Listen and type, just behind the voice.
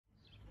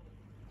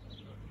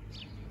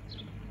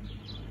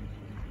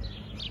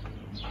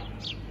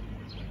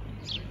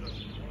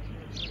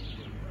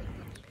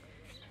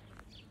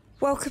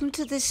Welcome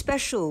to this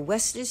special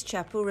Wesley's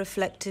Chapel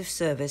reflective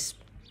service.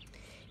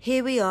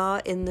 Here we are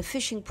in the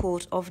fishing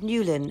port of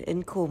Newlyn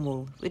in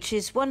Cornwall, which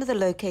is one of the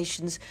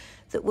locations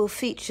that will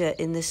feature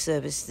in this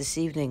service this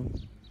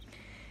evening.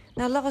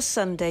 Now, last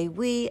Sunday,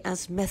 we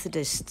as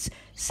Methodists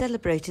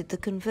celebrated the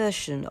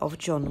conversion of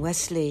John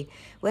Wesley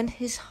when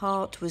his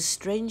heart was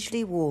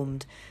strangely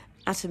warmed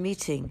at a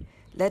meeting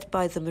led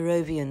by the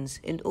Moravians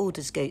in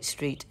Aldersgate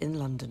Street in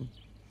London.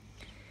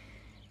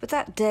 But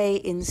that day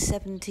in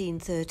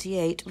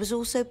 1738 was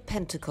also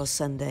Pentecost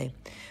Sunday,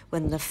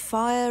 when the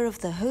fire of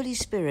the Holy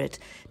Spirit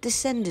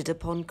descended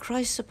upon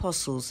Christ's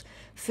apostles,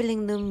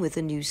 filling them with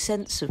a new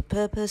sense of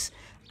purpose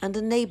and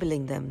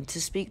enabling them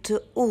to speak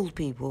to all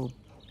people,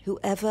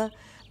 whoever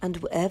and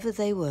wherever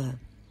they were.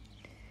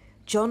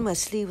 John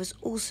Wesley was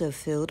also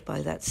filled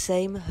by that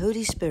same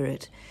Holy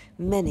Spirit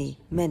many,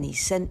 many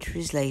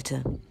centuries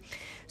later.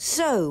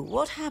 So,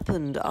 what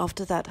happened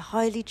after that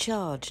highly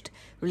charged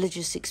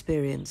religious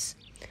experience?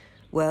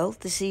 Well,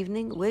 this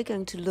evening we're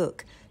going to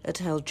look at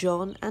how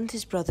John and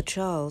his brother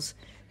Charles,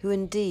 who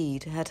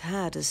indeed had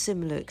had a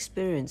similar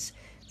experience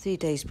 3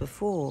 days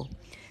before,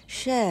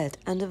 shared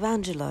and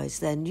evangelized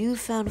their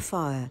newfound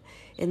fire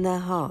in their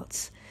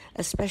hearts,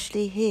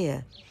 especially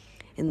here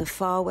in the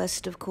far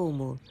west of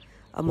Cornwall,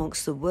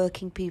 amongst the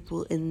working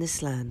people in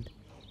this land,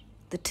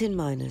 the tin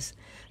miners,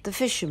 the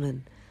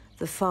fishermen,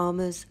 the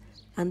farmers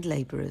and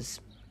labourers.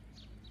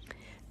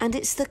 And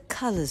it's the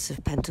colours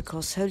of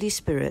Pentecost's Holy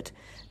Spirit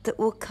that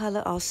will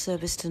colour our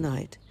service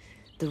tonight,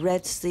 the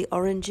reds, the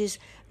oranges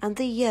and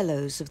the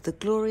yellows of the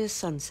glorious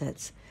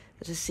sunsets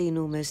that are seen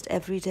almost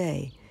every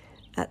day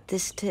at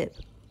this tip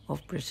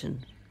of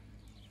Britain.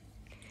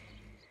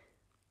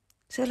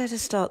 So let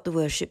us start the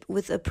worship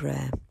with a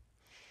prayer.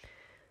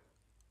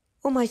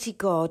 Almighty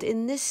God,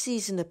 in this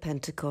season of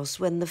Pentecost,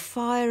 when the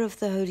fire of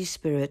the Holy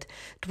Spirit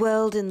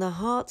dwelled in the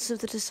hearts of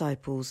the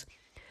disciples,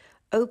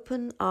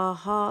 open our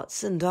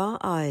hearts and our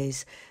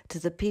eyes to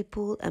the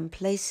people and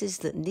places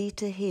that need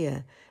to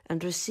hear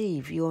and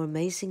receive your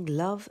amazing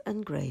love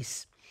and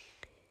grace.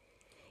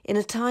 In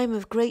a time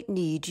of great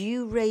need,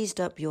 you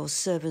raised up your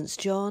servants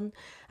John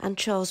and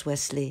Charles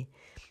Wesley,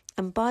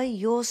 and by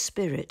your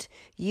Spirit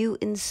you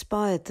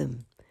inspired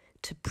them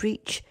to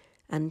preach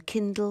and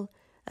kindle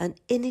an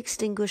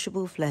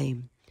inextinguishable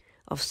flame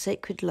of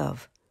sacred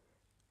love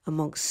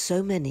amongst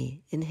so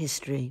many in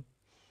history.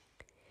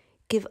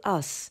 Give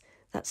us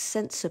that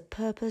sense of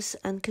purpose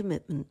and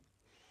commitment,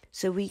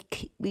 so we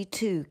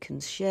too can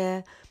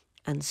share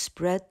and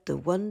spread the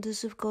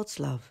wonders of God's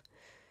love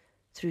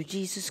through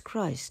Jesus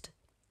Christ,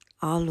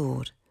 our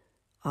Lord.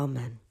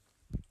 Amen.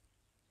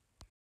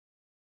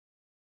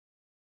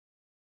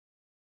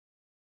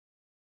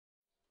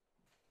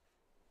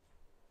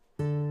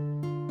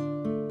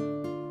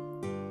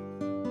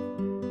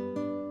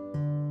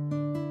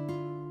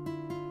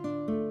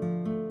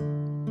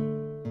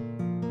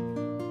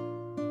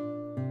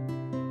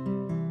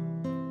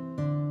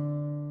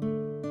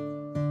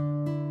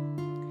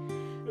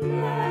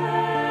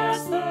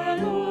 Bless the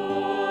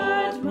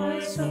Lord, my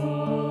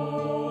soul,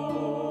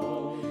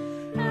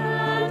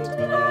 and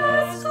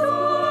bless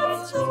God.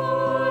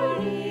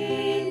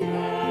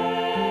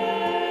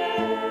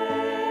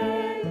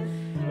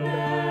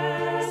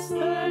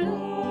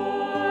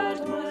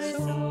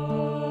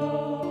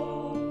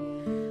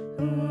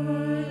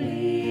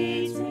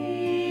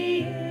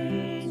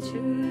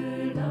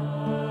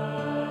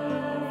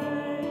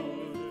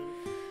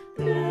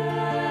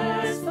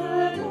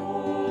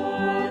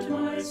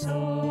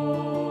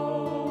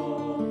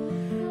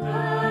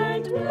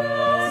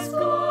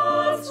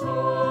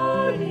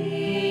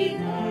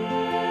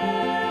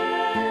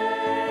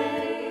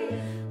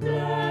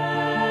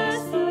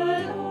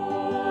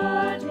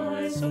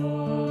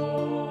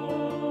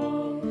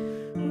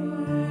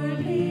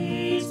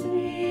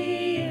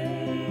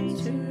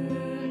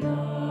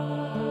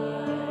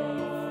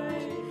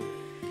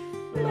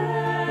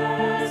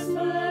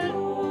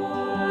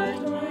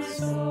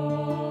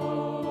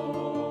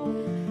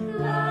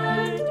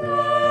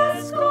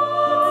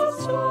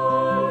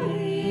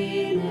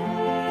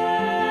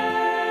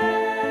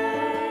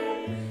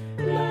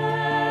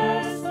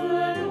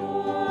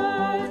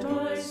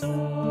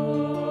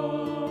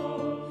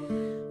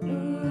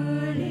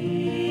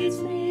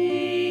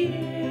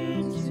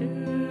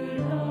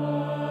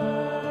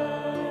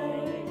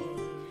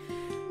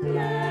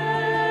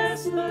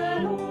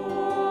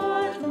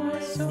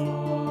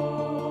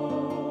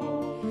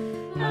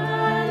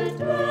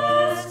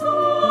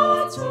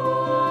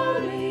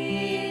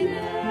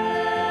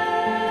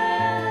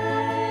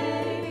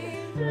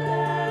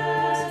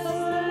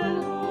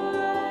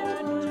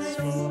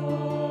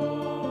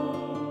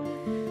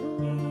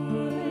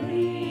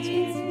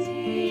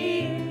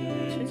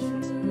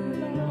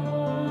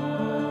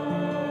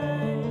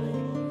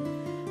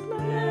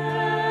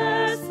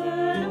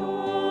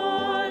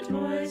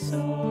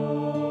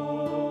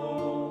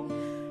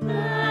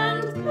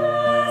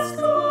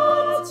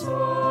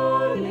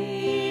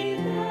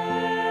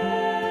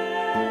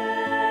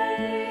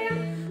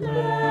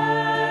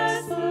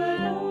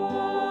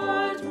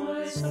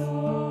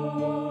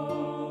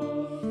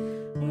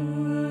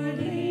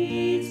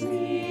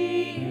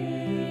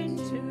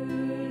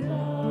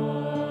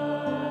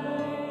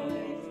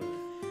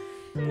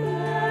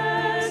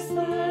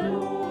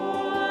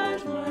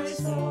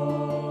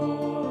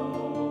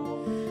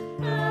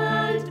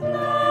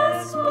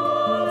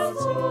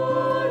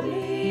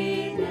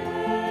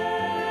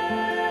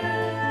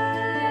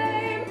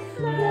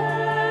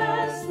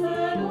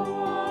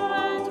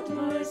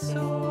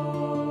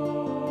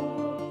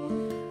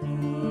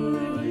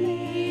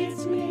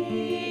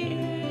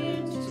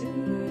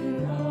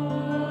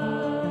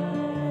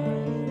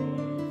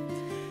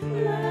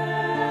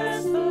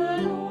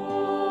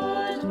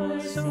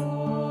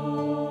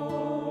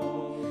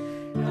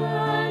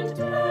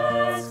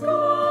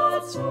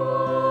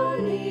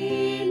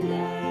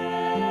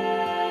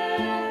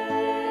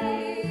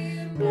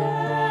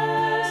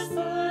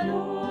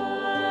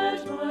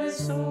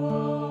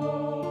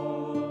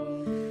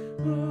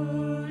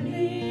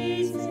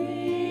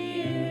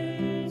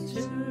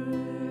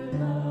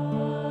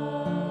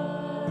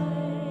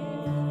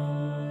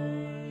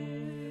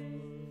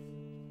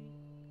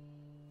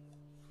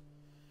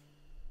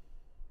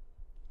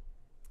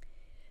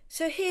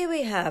 So here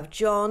we have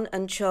John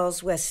and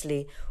Charles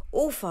Wesley,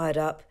 all fired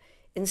up,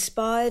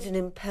 inspired and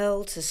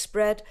impelled to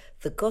spread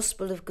the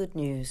gospel of good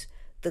news,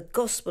 the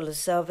gospel of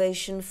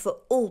salvation for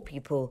all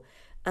people,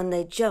 and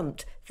they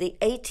jumped the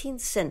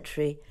 18th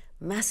century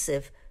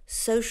massive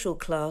social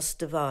class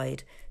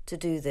divide to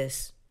do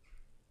this.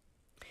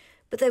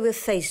 But they were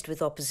faced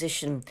with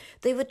opposition.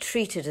 They were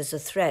treated as a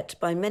threat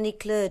by many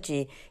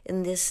clergy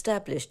in the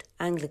established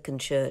Anglican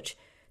Church,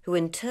 who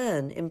in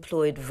turn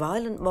employed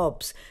violent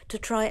mobs to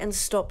try and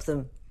stop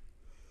them.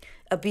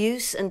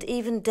 Abuse and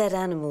even dead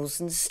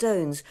animals and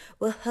stones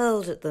were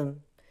hurled at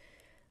them.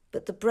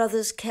 But the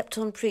brothers kept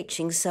on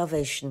preaching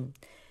salvation.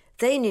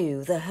 They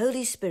knew the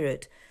Holy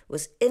Spirit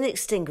was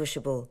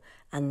inextinguishable,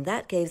 and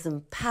that gave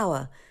them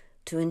power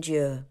to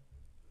endure.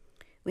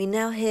 We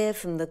now hear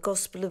from the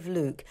Gospel of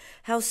Luke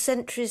how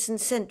centuries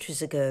and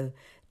centuries ago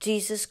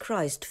Jesus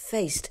Christ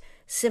faced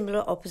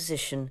similar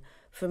opposition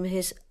from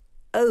his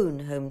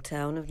own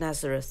hometown of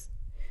Nazareth,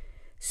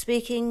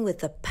 speaking with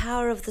the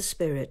power of the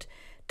Spirit,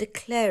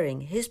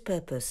 declaring his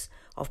purpose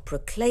of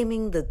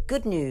proclaiming the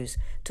good news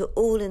to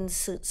all in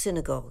the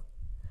synagogue.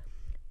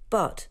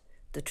 But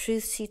the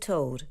truths he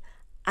told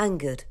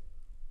angered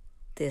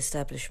the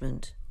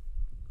establishment.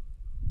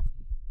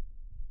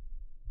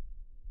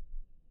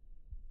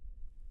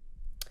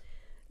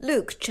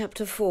 Luke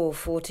chapter 4,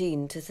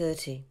 14 to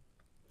 30.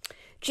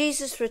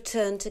 Jesus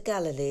returned to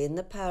Galilee in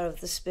the power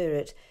of the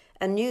Spirit,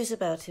 and news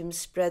about him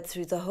spread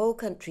through the whole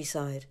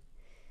countryside.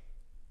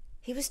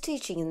 He was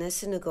teaching in their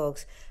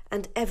synagogues,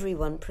 and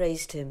everyone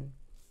praised him.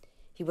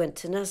 He went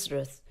to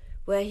Nazareth,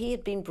 where he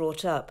had been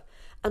brought up,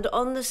 and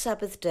on the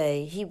Sabbath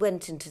day he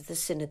went into the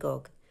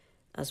synagogue,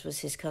 as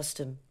was his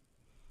custom.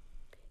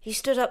 He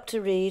stood up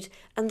to read,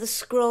 and the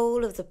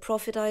scroll of the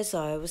prophet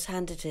Isaiah was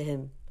handed to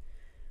him.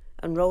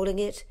 Unrolling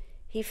it,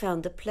 he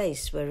found the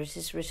place where it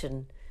is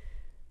written,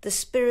 "The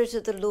Spirit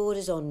of the Lord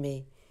is on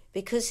me,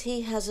 because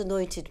he has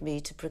anointed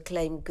me to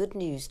proclaim good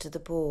news to the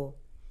poor.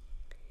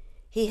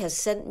 He has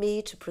sent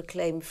me to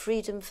proclaim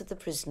freedom for the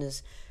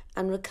prisoners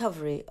and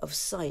recovery of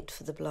sight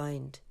for the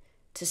blind,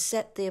 to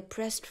set the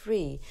oppressed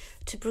free,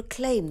 to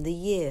proclaim the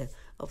year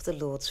of the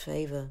Lord's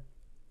favour."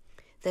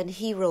 Then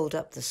he rolled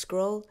up the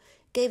scroll,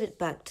 gave it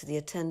back to the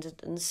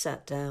attendant, and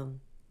sat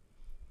down.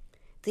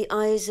 The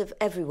eyes of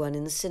everyone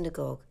in the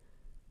synagogue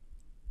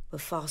were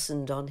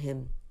fastened on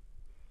him.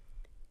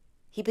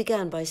 He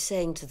began by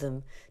saying to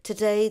them,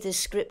 "Today this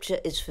scripture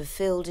is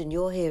fulfilled in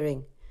your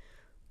hearing."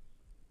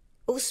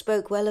 All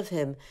spoke well of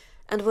him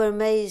and were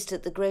amazed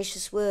at the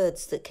gracious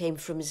words that came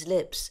from his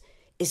lips.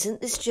 "Isn't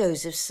this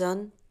Joseph's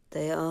son?"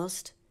 they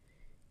asked.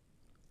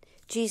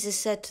 Jesus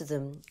said to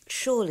them,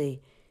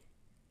 "Surely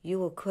you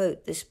will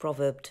quote this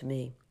proverb to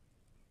me.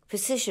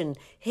 Physician,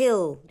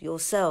 heal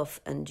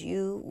yourself, and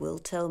you will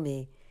tell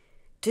me,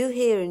 do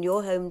here in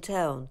your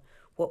hometown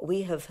what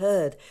we have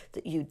heard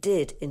that you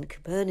did in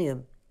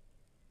Capernaum."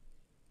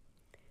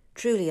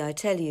 "Truly I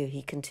tell you,"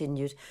 he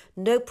continued,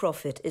 "no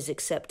prophet is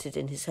accepted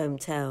in his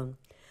hometown.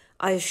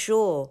 I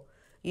assure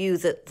you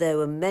that there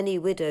were many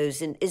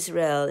widows in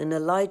Israel in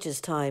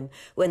Elijah's time,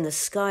 when the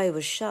sky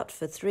was shut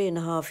for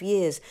 3.5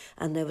 years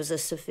and there was a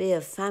severe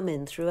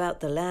famine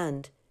throughout the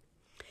land.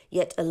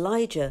 Yet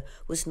Elijah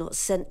was not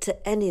sent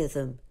to any of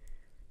them,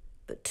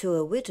 but to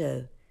a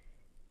widow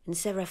in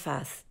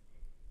Zarephath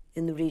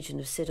in the region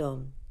of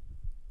Sidon.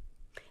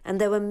 And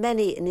there were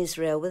many in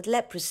Israel with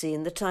leprosy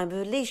in the time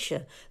of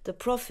Elisha, the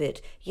prophet,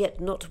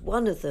 yet not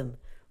one of them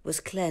was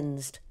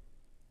cleansed,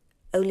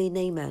 only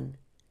Naaman,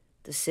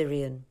 the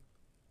Syrian."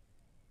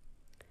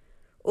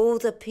 All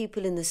the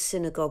people in the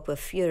synagogue were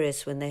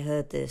furious when they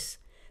heard this.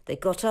 They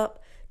got up,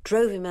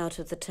 drove him out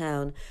of the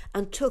town,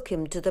 and took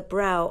him to the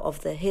brow of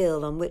the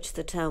hill on which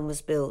the town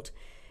was built,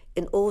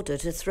 in order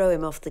to throw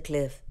him off the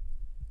cliff.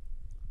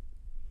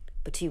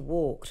 But he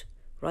walked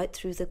right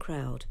through the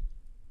crowd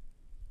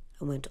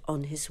and went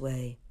on his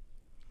way.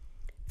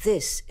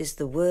 This is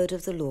the word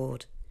of the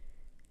Lord.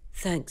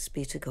 Thanks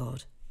be to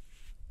God.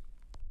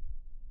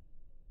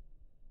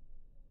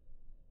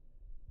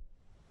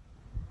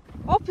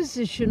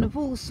 Opposition of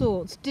all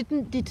sorts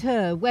didn't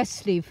deter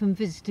Wesley from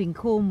visiting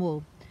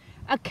Cornwall,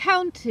 a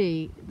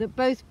county that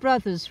both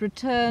brothers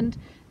returned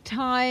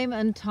time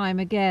and time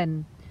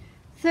again,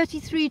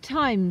 33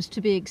 times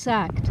to be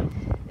exact,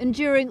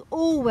 enduring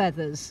all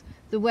weathers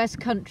the West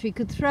Country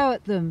could throw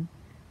at them,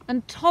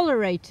 and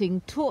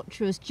tolerating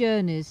tortuous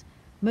journeys,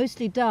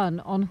 mostly done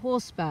on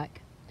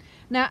horseback.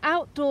 Now,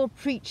 outdoor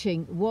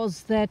preaching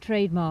was their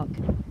trademark,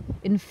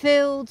 in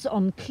fields,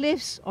 on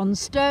cliffs, on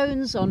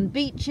stones, on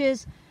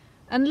beaches,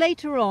 and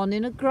later on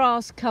in a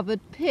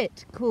grass-covered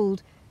pit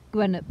called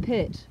Gwenet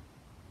Pit.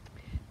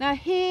 Now,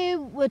 here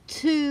were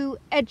two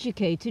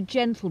educated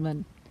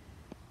gentlemen,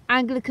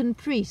 Anglican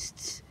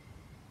priests,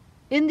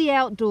 in the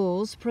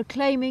outdoors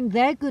proclaiming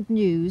their good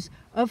news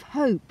of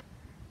hope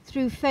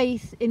through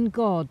faith in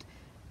God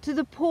to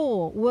the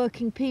poor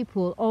working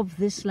people of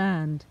this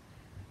land,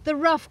 the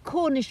rough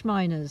Cornish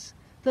miners,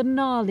 the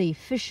gnarly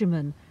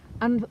fishermen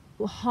and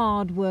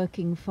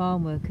hard-working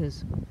farm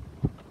workers.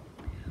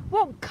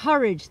 What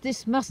courage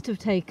this must have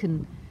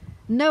taken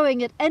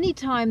knowing at any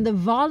time the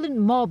violent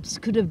mobs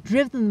could have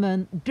driven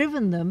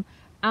them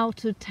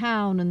out of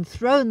town and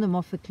thrown them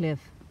off a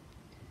cliff.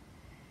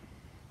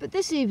 But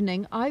this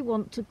evening I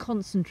want to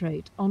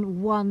concentrate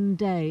on one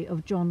day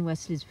of John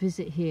Wesley's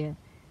visit here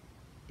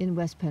in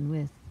West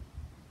Penwith,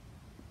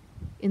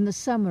 in the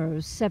summer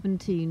of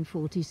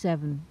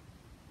 1747.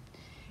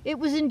 It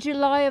was in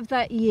July of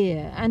that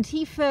year, and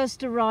he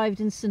first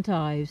arrived in St.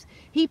 Ives.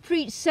 He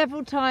preached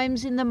several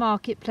times in the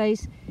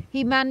marketplace.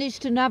 He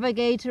managed to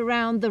navigate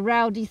around the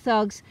rowdy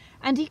thugs,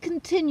 and he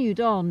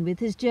continued on with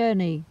his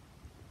journey.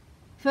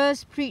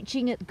 First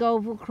preaching at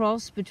Cornwall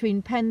Cross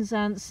between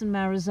Penzance and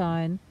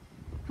Marazion.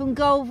 From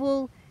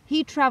Cornwall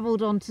he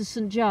travelled on to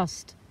St.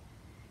 Just,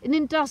 an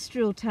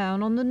industrial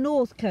town on the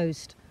north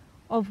coast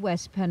of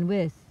West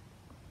Penwith.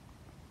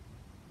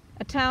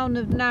 A town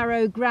of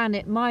narrow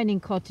granite mining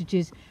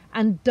cottages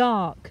and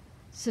dark,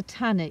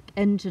 satanic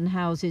engine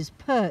houses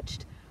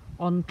perched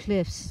on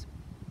cliffs.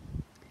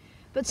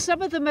 But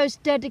some of the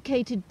most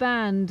dedicated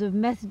band of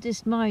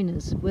Methodist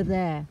miners were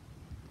there.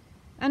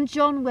 And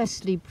John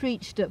Wesley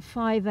preached at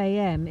 5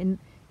 a.m.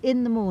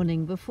 in the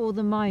morning before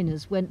the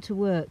miners went to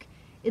work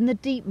in the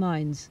deep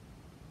mines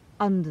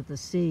under the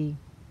sea.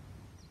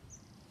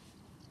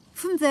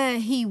 From there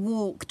he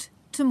walked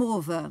to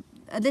Morver,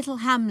 a little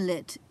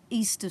hamlet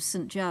east of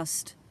St.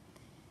 Just.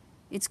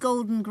 Its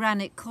golden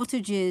granite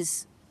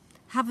cottages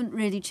haven't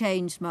really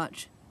changed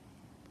much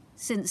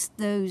since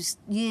those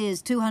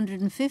years,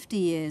 250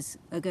 years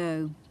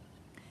ago.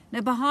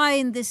 Now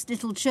behind this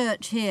little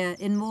church here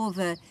in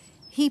Morver,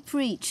 he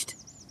preached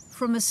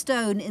from a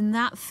stone in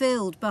that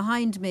field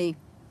behind me,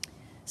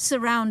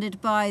 surrounded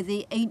by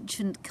the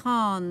ancient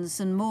cairns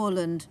and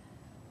moorland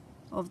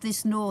of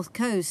this north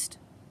coast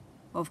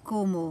of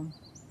Cornwall.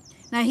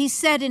 Now he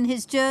said in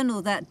his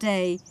journal that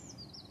day,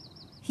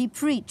 he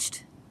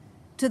preached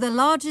to the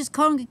largest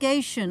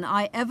congregation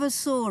I ever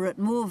saw at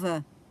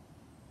Morver.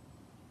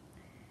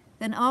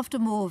 Then after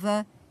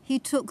Morver, he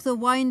took the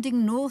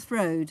winding north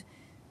road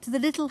to the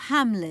little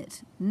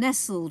hamlet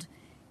nestled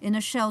in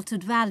a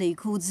sheltered valley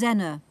called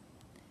Zena.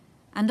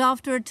 And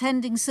after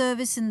attending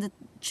service in the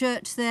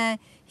church there,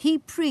 he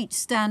preached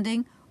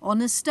standing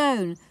on a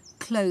stone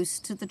close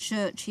to the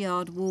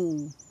churchyard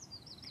wall.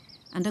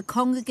 And a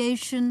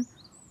congregation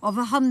of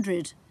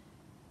 100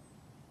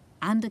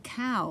 and a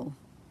cow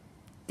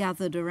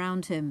gathered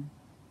around him.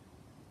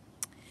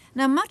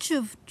 Now much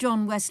of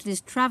John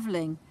Wesley's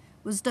travelling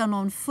was done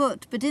on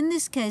foot, but in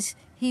this case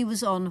he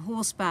was on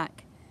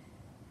horseback.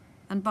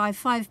 And by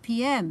 5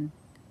 p.m.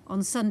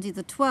 on Sunday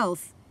the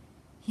 12th,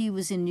 he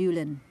was in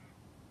Newlyn.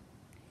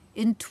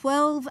 In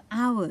 12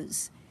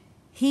 hours,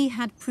 he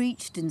had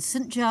preached in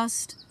St.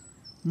 Just,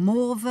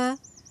 Morver,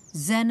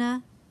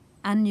 Zena,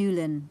 and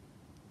Newlyn.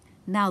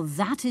 Now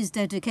that is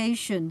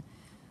dedication,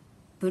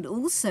 but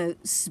also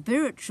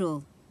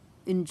spiritual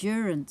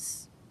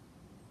endurance.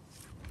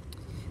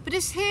 But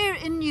it's here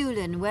in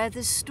Newlyn where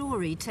this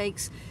story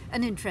takes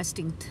an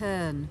interesting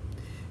turn.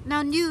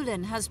 Now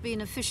Newlyn has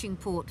been a fishing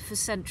port for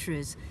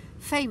centuries,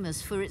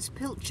 famous for its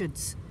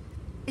pilchards.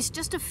 It's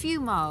just a few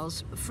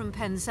miles from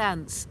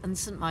Penzance and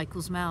St.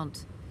 Michael's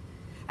Mount.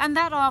 And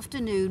that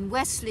afternoon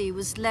Wesley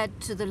was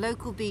led to the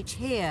local beach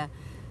here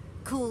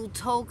called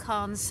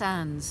Tolkien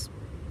Sands.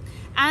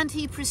 And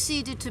he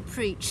proceeded to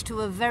preach to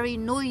a very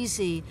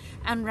noisy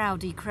and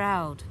rowdy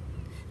crowd.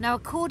 Now,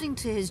 according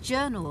to his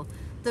journal,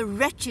 the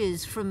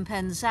wretches from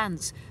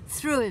Penzance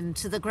threw him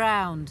to the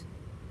ground.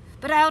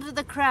 But out of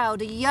the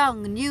crowd, a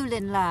young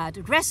Newlyn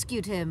lad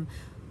rescued him,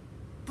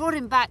 brought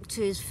him back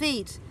to his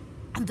feet,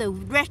 and the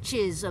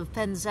wretches of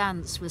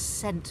Penzance were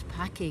sent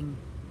packing.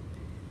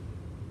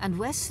 And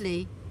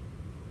Wesley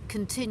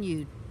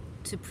continued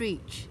to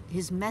preach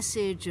his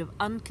message of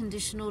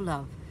unconditional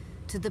love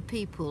to the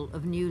people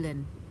of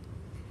Newlyn.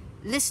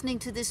 Listening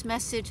to this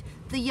message,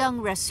 the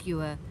young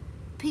rescuer,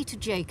 Peter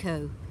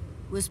Jaco,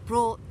 was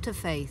brought to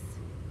faith.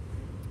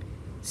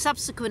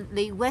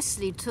 Subsequently,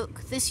 Wesley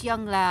took this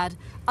young lad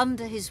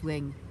under his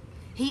wing.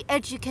 He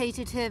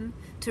educated him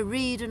to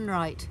read and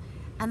write,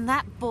 and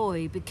that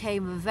boy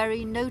became a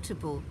very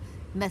notable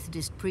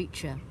Methodist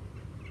preacher.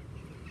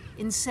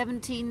 In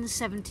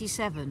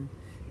 1777,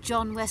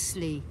 John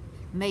Wesley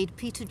made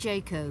Peter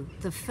Jaco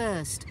the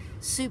first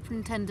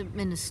superintendent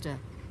minister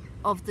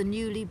of the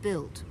newly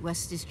built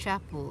Wesley's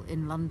Chapel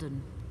in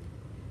London.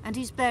 And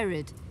he's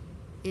buried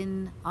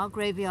in our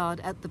graveyard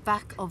at the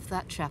back of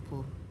that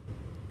chapel.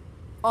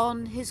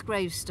 On his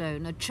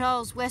gravestone, a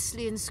Charles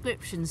Wesley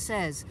inscription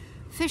says,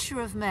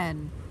 "Fisher of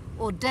men,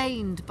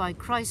 ordained by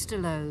Christ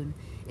alone,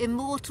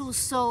 immortal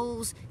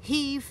souls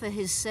he for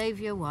his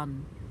Saviour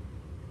won."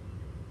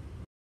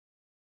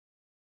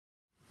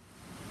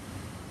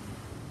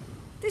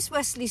 This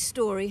Wesley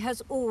story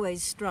has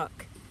always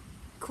struck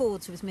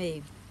chords with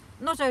me,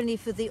 not only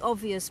for the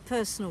obvious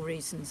personal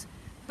reasons.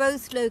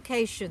 Both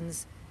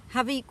locations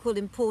have equal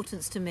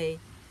importance to me.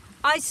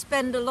 I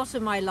spend a lot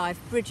of my life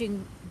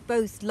bridging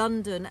both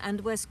London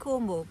and West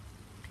Cornwall.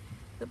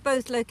 But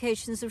both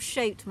locations have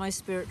shaped my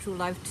spiritual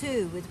life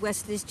too, with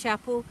Wesley's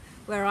Chapel,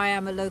 where I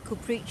am a local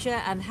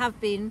preacher and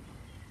have been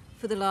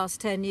for the last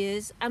 10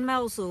 years, and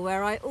Mousehole,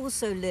 where I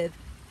also live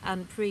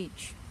and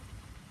preach.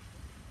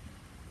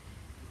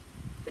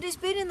 But it's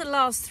been in the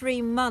last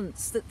 3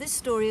 months that this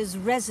story has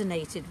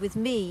resonated with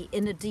me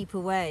in a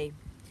deeper way.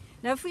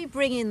 Now, if we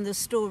bring in the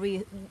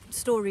story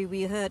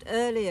we heard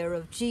earlier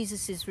of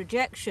Jesus'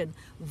 rejection,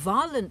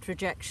 violent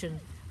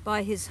rejection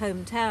by his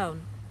hometown,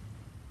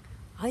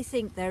 I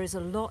think there is a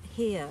lot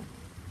here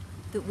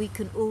that we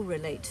can all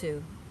relate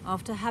to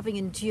after having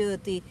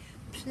endured the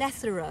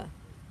plethora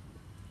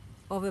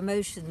of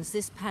emotions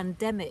this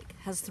pandemic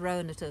has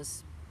thrown at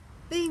us.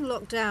 Being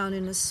locked down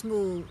in a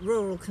small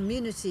rural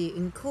community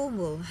in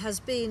Cornwall has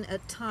been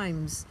at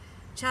times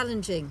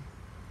challenging.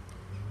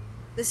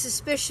 The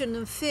suspicion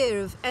and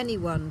fear of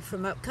anyone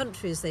from up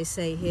country, as they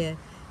say here,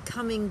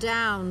 coming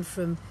down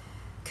from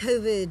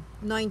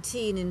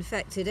COVID-19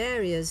 infected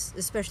areas,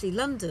 especially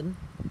London,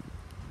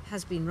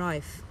 has been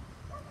rife.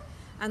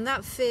 And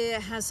that fear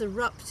has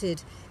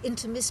erupted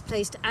into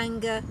misplaced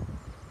anger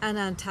and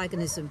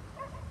antagonism.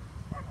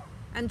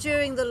 And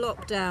during the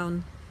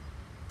lockdown,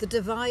 the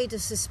divide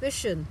of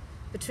suspicion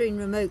between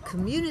remote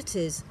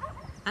communities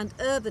and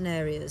urban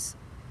areas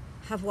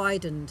have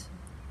widened.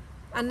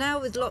 And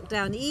now with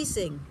lockdown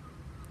easing,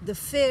 the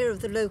fear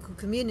of the local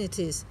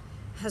communities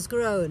has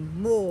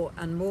grown more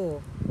and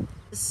more.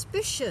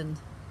 Suspicion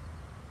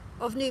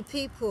of new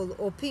people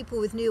or people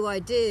with new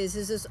ideas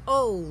is as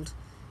old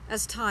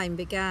as time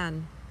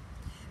began.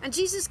 And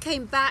Jesus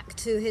came back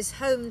to his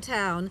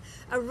hometown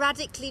a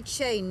radically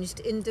changed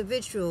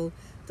individual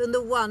than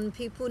the one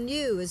people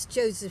knew as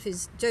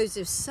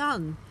Joseph's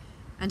son,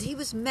 and he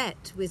was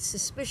met with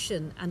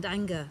suspicion and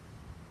anger.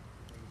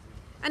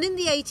 And in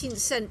the 18th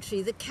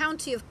century, the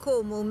county of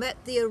Cornwall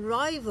met the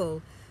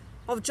arrival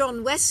of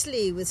John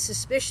Wesley with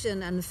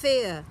suspicion and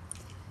fear.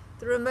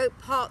 The remote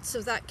parts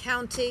of that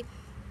county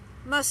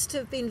must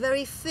have been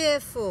very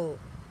fearful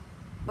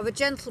of a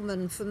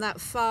gentleman from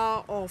that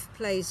far-off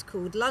place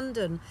called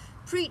London,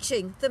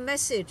 preaching the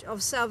message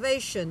of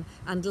salvation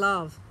and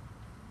love.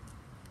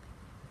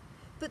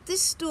 But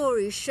this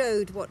story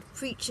showed what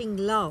preaching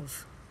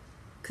love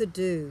could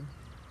do.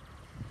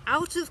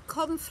 Out of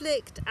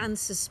conflict and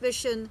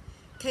suspicion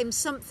came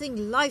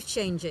something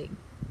life-changing,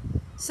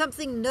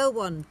 something no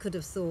one could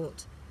have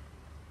thought.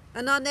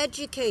 An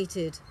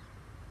uneducated,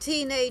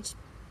 teenage,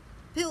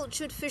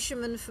 pilchard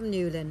fisherman from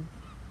Newlyn,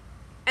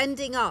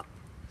 ending up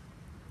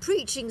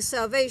preaching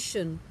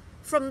salvation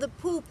from the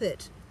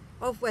pulpit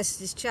of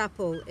Wesley's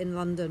chapel in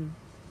London.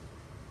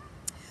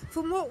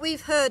 From what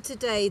we've heard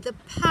today, the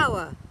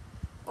power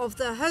of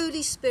the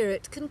Holy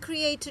Spirit can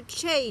create a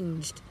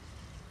changed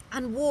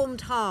and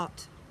warmed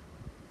heart.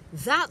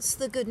 That's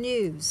the good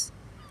news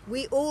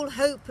we all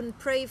hope and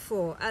pray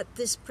for at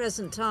this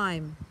present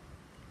time.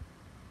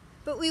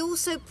 But we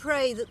also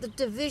pray that the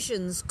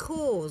divisions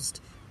caused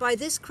by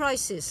this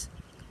crisis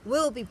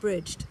will be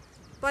bridged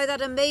by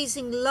that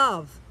amazing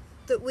love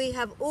that we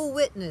have all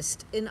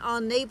witnessed in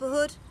our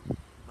neighbourhood,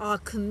 our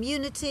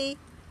community,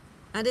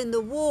 and in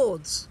the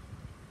wards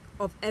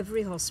of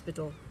every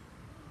hospital.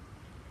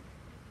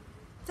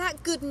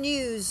 That good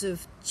news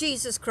of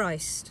Jesus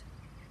Christ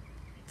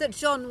that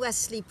John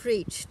Wesley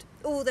preached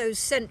all those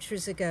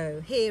centuries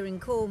ago here in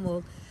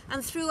Cornwall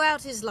and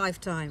throughout his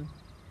lifetime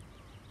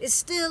is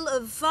still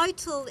of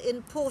vital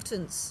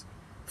importance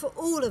for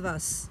all of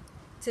us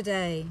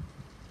today.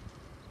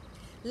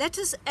 Let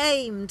us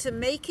aim to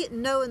make it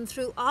known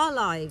through our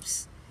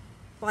lives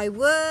by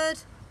word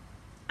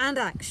and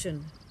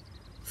action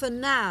for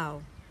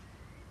now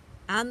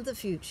and the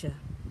future.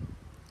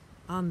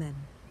 Amen.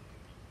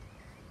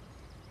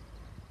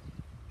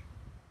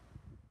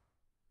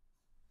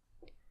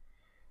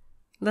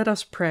 Let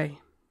us pray.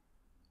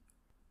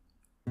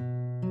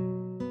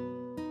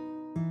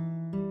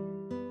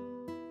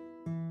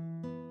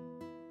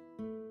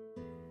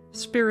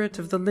 Spirit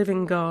of the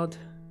living God,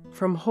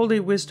 from holy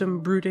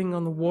wisdom brooding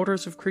on the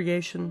waters of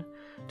creation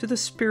to the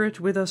Spirit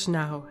with us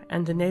now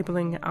and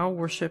enabling our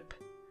worship,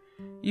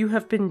 you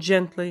have been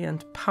gently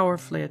and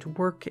powerfully at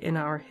work in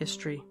our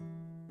history.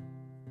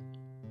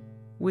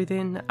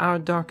 Within our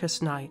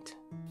darkest night.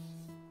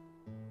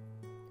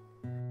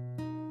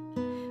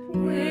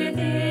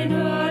 Within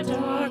our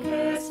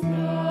darkest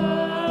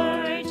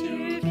night,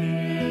 you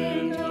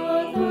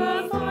kindle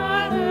the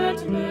fire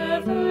that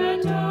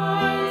never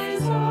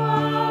dies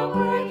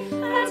away,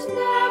 that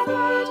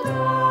never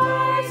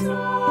dies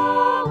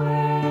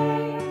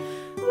away.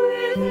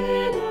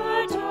 Within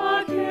our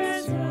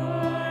darkest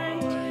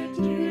night,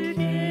 you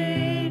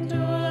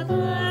kindle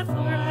the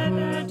fire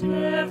that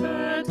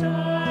never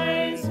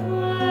dies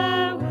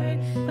away,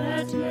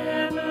 that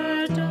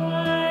never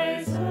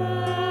dies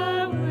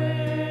away.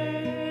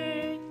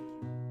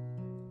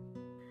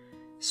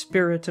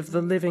 Spirit of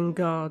the living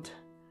God,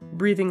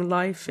 breathing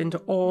life into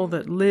all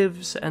that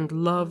lives and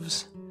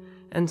loves,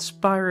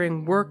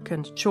 inspiring work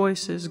and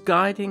choices,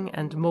 guiding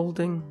and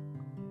moulding,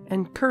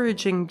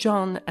 encouraging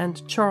John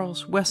and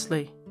Charles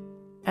Wesley,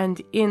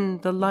 and in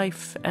the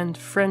life and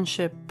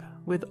friendship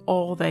with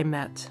all they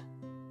met.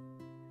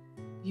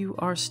 You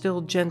are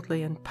still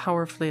gently and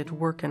powerfully at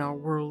work in our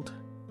world.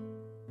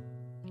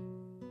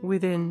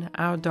 within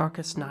our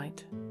darkest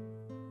night.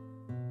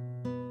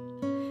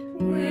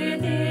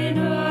 Within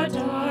our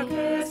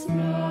darkest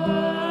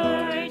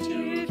night,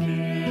 you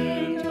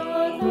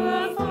kindle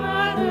the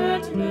fire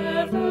that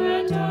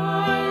never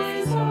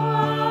dies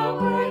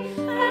away,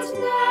 that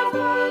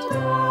never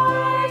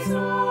dies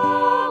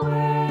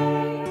away.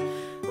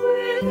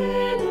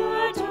 Within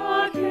our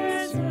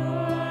darkest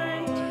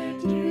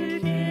night, you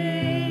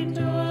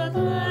kindle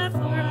the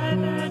fire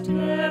that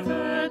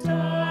never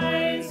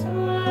dies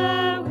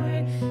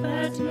away,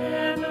 that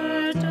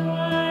never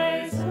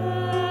dies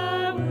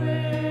away.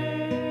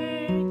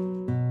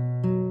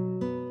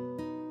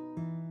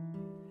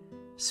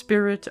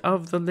 Spirit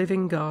of the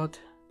living God,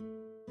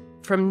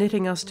 from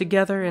knitting us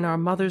together in our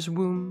mother's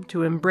womb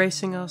to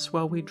embracing us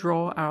while we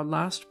draw our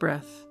last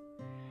breath,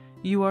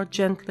 you are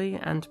gently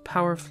and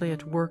powerfully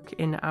at work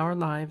in our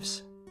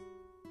lives.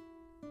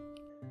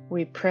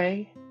 We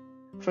pray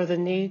for the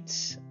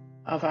needs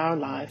of our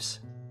lives.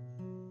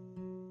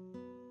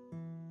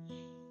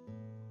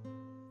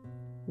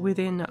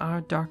 Within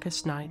our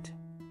darkest night.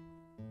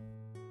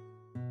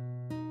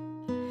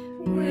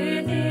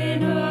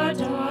 Within our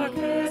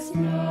darkest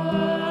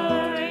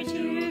night,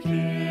 you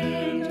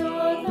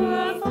kindle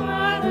the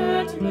fire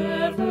that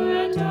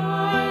never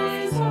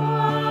dies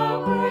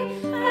away,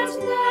 that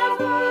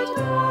never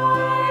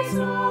dies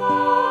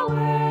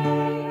away.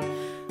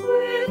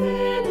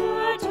 Within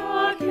our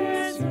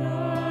darkest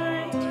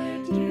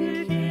night,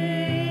 you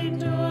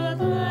kindle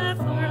the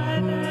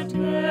fire that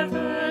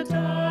never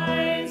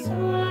dies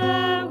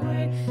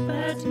away,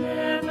 that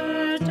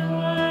never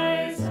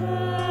dies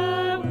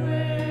away.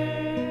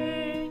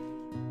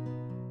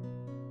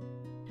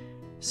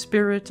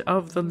 Spirit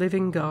of the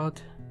living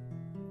God,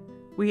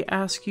 we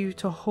ask you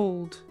to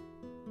hold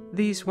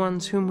these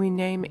ones whom we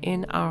name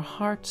in our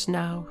hearts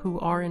now who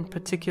are in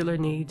particular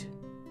need.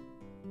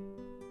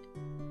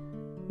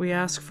 We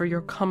ask for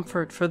your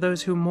comfort for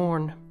those who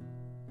mourn,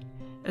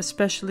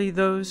 especially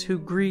those who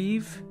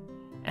grieve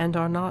and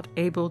are not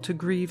able to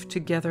grieve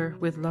together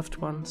with loved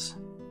ones.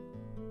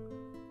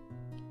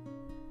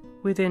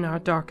 Within our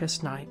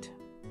darkest night.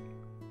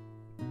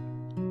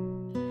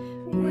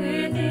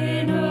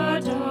 Within our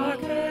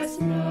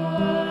darkest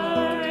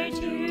night,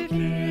 you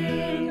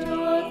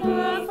kindle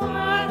the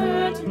fire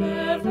that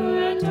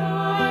never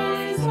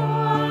dies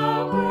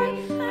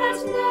away,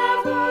 that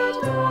never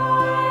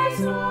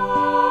dies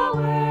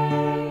away.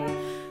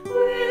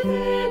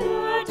 Within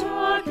our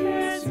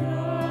darkest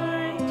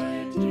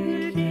night,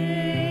 you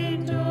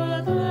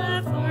kindle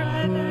the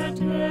fire that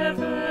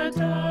never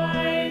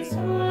dies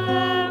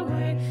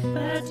away,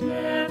 that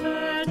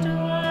never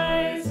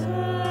dies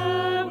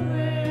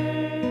away.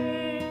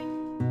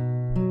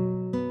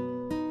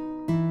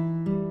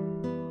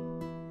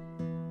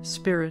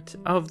 Spirit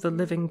of the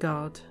living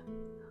God,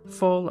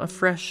 fall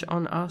afresh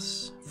on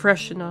us,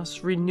 freshen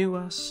us, renew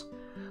us,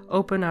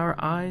 open our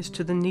eyes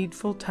to the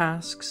needful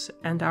tasks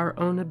and our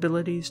own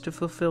abilities to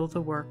fulfill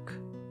the work.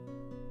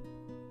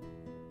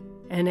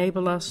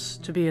 Enable us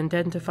to be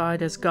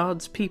identified as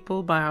God's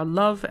people by our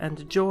love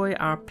and joy,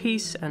 our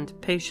peace and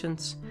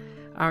patience,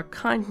 our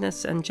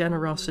kindness and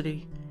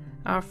generosity,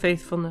 our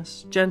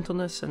faithfulness,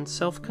 gentleness, and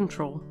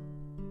self-control.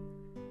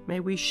 May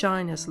we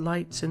shine as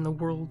lights in the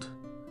world,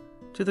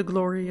 to the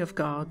glory of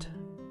God.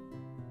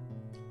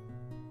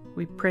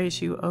 We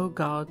praise you, O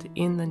God,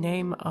 in the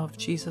name of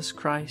Jesus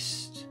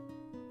Christ.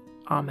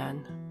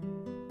 Amen.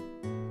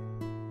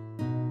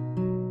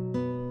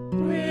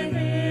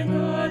 Within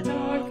our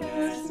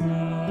darkest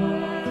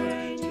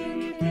night,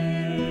 you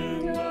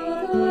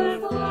kindle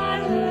the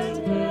fire that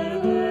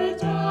never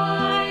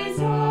dies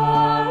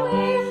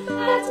away,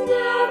 that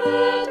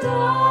never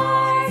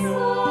dies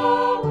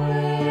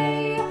away.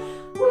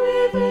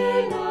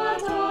 Within our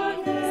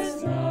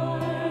darkest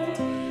night,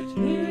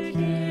 you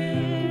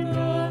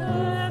kindle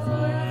the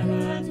fire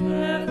that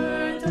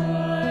never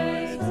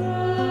dies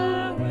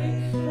away,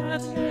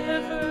 that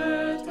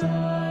never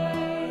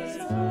dies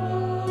away.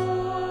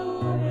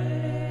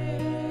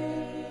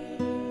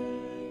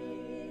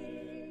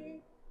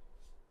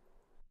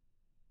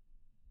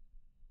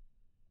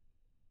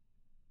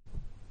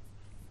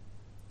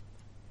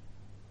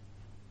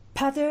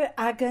 Pader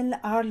agan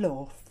ar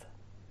loth.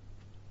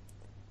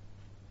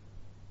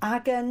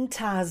 Agan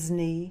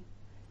Taize,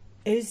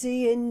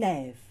 Uzi in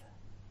Nev.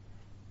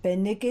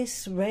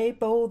 Benigis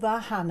rebo tha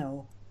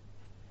hano.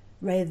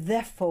 Re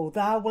ddeffo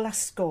tha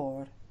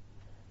wlasgor.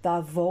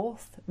 Tha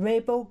voth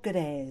rebo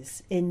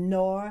gres in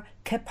nor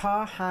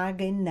cepar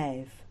hag in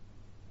Nev.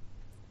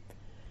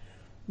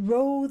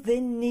 Ro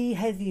ddyn ni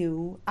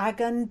heddiw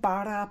agan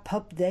bara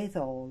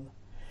pubdeddol.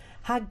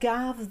 Ha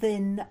gaf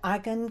ddyn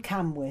agan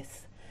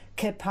camwyth.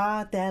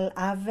 Cepa del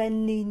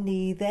avenni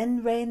ni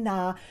then re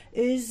na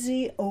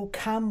uzi o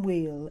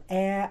camwil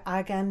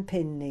agan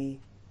pinni.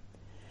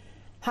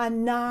 Ha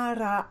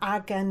nara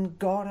agan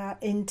gora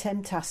in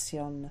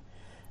temptation,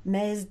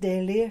 mes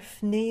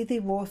delirf ni di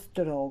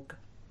worthdrog.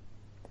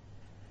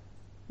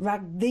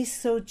 Rag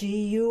diso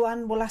gi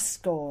yuan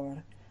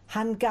wlasgor,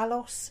 han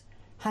galos,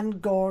 han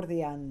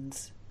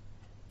gordians,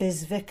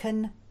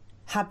 bisvican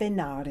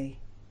habinari.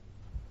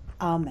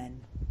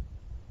 Amen.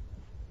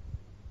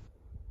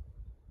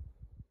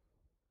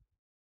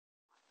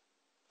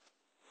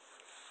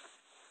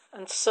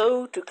 And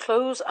so, to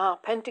close our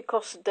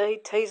Pentecost Day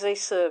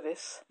Taize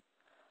service,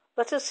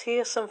 let us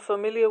hear some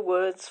familiar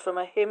words from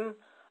a hymn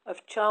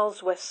of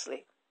Charles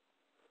Wesley,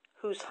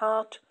 whose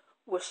heart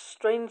was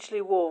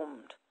strangely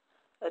warmed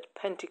at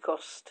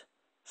Pentecost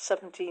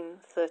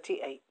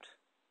 1738.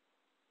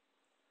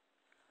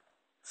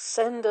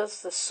 Send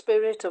us the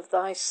Spirit of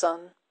thy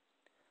Son,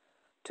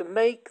 to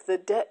make the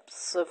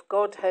depths of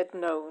Godhead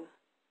known,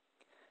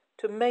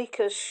 to make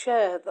us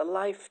share the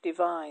life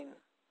divine.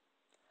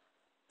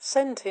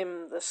 Send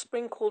him the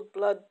sprinkled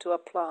blood to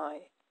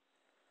apply,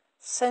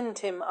 send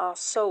him our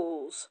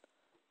souls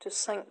to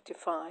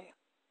sanctify,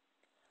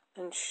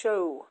 and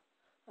show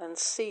and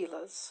seal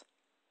us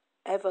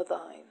ever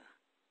thine.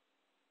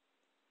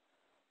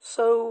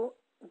 So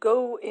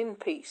go in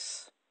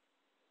peace,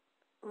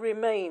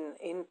 remain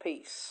in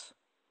peace.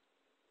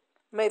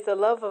 May the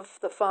love of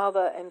the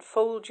Father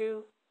enfold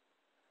you,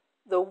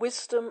 the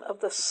wisdom of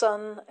the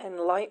Son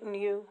enlighten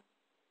you,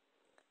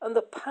 and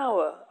the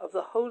power of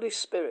the Holy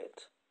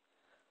Spirit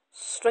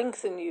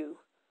strengthen you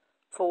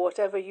for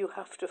whatever you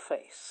have to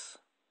face.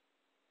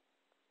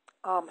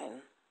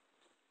 Amen.